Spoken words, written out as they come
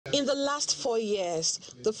In the last 4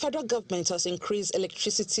 years, the federal government has increased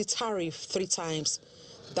electricity tariff 3 times.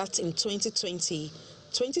 That's in 2020,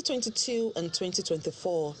 2022 and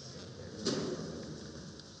 2024.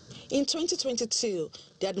 In 2022,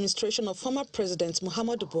 the administration of former President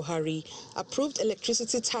Muhammadu Buhari approved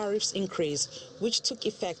electricity tariffs increase, which took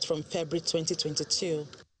effect from February 2022.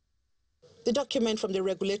 The document from the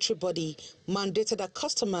regulatory body mandated that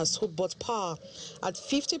customers who bought power at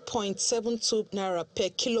 50.72 naira per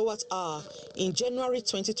kilowatt hour in January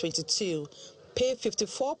 2022 pay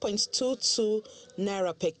 54.22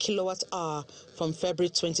 naira per kilowatt hour from February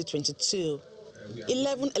 2022.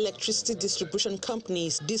 11 electricity distribution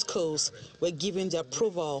companies, DISCOs, were given the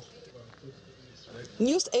approval.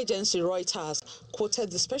 News agency Reuters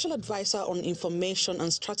quoted the Special Advisor on Information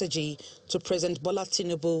and Strategy to President Bola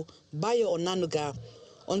Tinubu, Bayo Onanuga,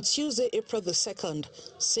 on Tuesday, April the 2nd,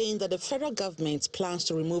 saying that the federal government plans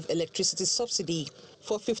to remove electricity subsidy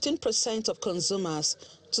for 15% of consumers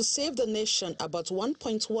to save the nation about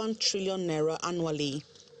 1.1 trillion naira annually.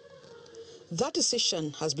 That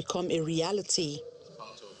decision has become a reality.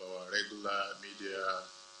 Part of our regular media.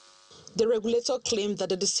 The regulator claimed that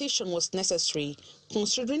the decision was necessary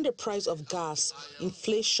considering the price of gas,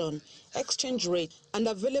 inflation, exchange rate, and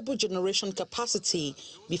available generation capacity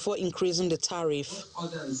before increasing the tariff.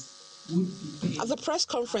 At the press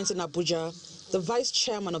conference in Abuja, the vice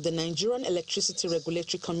chairman of the Nigerian Electricity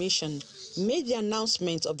Regulatory Commission made the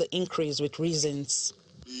announcement of the increase with reasons.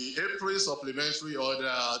 The April supplementary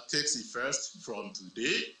order takes effect from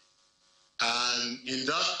today, and in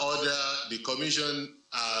that order, the Commission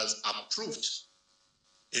has approved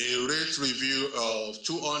a rate review of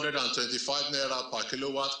 225 naira per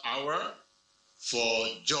kilowatt hour for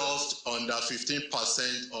just under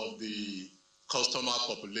 15% of the customer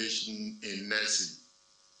population in NESI.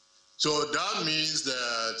 So that means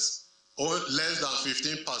that less than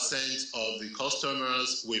 15% of the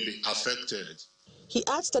customers will be affected. He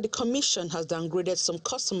adds that the Commission has downgraded some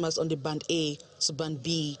customers on the Band A to Band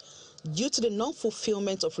B due to the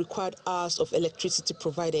non-fulfillment of required hours of electricity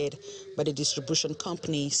provided by the distribution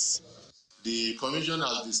companies. The Commission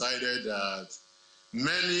has decided that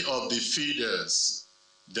many of the feeders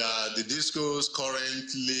that the DISCOs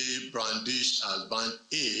currently brandish as Band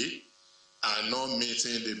A are not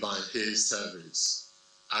meeting the Band A service.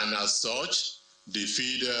 And as such, the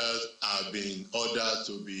feeders are being ordered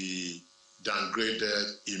to be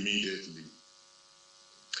downgraded immediately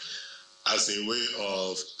as a way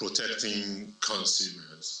of protecting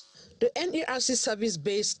consumers. The NERC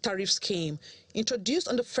service-based tariff scheme, introduced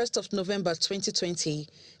on the 1st of November 2020,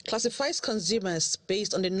 classifies consumers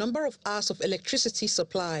based on the number of hours of electricity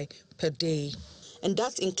supply per day. And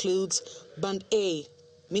that includes Band A,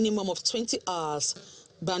 minimum of 20 hours,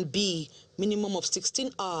 Band B, minimum of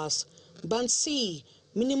 16 hours, Band C,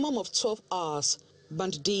 minimum of 12 hours,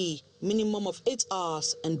 Band D, minimum of 8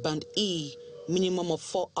 hours, and Band E, minimum of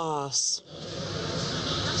 4 hours.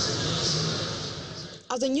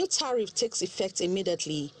 As the new tariff takes effect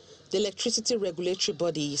immediately, the electricity regulatory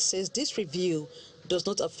body says this review does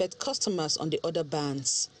not affect customers on the other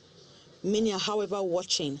bands. Many are, however,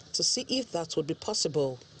 watching to see if that would be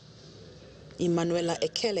possible. Emmanuela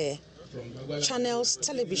Ekele, Channels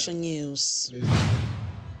Television News.